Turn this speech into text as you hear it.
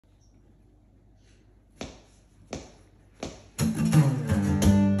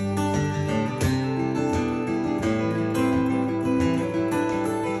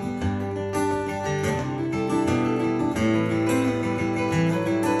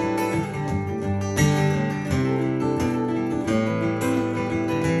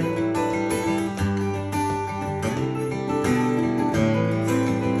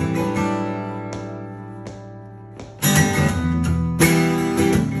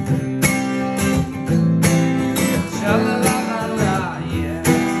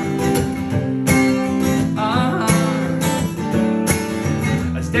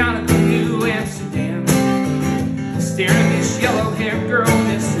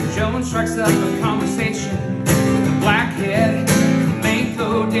Joan strikes up a conversation with a blackhead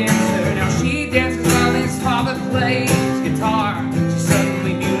mango dancer. Now she dances while his father plays guitar. She's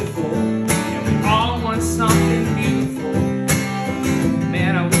suddenly beautiful, and we all want something beautiful.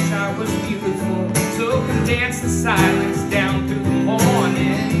 Man, I wish I was beautiful, so come dance the silence down through the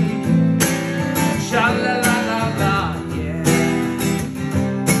morning. Sha-la-la-la-la, yeah.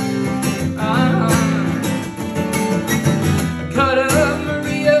 Cut up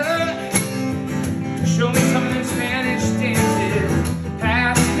Maria, show me some of them Spanish dances.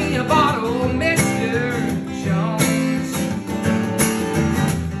 Pass me a bottle, Mr. Jones.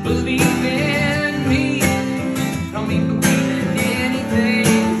 Believe in me, tell me believe in anything.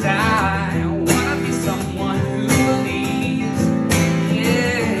 'Cause I wanna be someone who believes.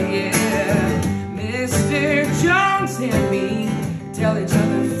 Yeah, yeah. Mr. Jones and me tell each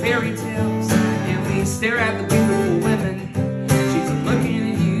other fairy tales, and we stare at the beautiful women. She's looking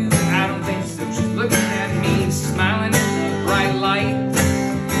at you, I don't think so. She's looking at me, smiling in the bright light.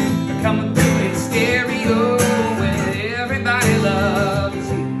 Coming through in stereo, when everybody loves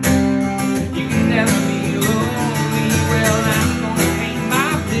you. You can never be lonely. Well, I'm gonna paint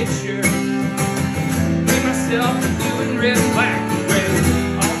my picture, paint myself in blue and red, black and gray,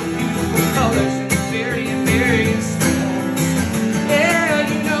 all the beautiful colors and very, very small. Yeah,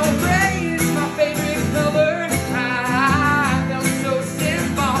 you know gray is my favorite color. I felt so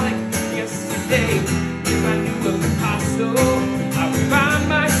symbolic yesterday. If I knew a Picasso, I would find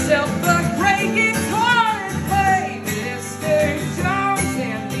myself a gray guitar and play. Mr. Jones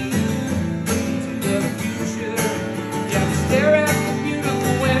and me, looking to the future. Yeah, we stare at the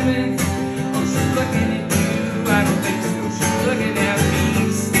beautiful women. Oh, she's looking at you, I don't think so. She's looking at me,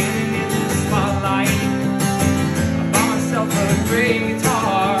 standing in the spotlight. I bought myself a gray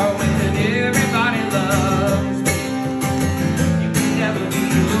guitar when everybody loves me. You can never be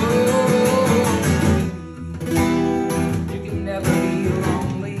lonely. You can never be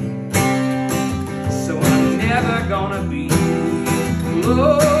lonely. So I'm never gonna be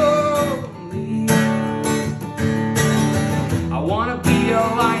lonely. I wanna be a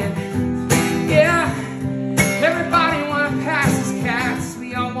lion. Yeah, everybody wanna pass as cats. We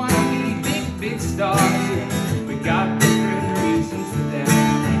all wanna be big, big stars. Yeah, we got different reasons for that.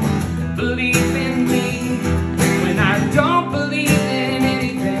 Believe in me when I don't believe in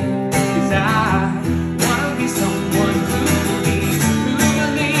anything. 'Cause I wanna be someone who believes, who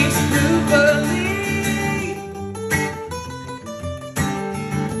believes, who believes.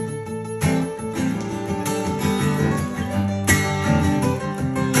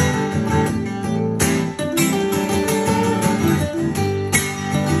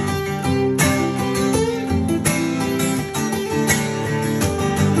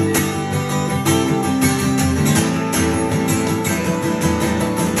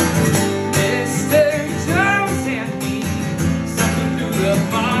 Mr. Jones and me, something through the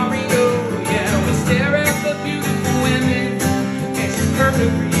Mario. Yeah, we stare at the beautiful women, and she's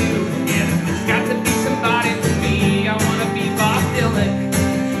perfect for you. Yeah, there's got to be somebody for me. I wanna be Bob Dylan.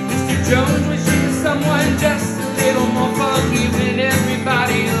 Mr. Jones, wish you were someone just a little more forgiving.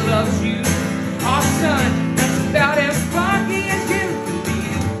 Everybody loves you. Oh, son, that's about as funky as you can be.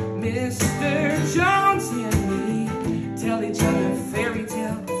 Mr. Jones and me tell each other fairy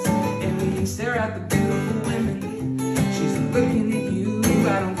tales, and we can stare at the beautiful women. She's looking at you,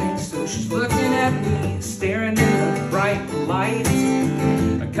 I don't think so. She's looking at me, staring in the bright light,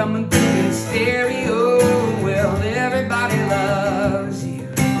 coming through in stereo.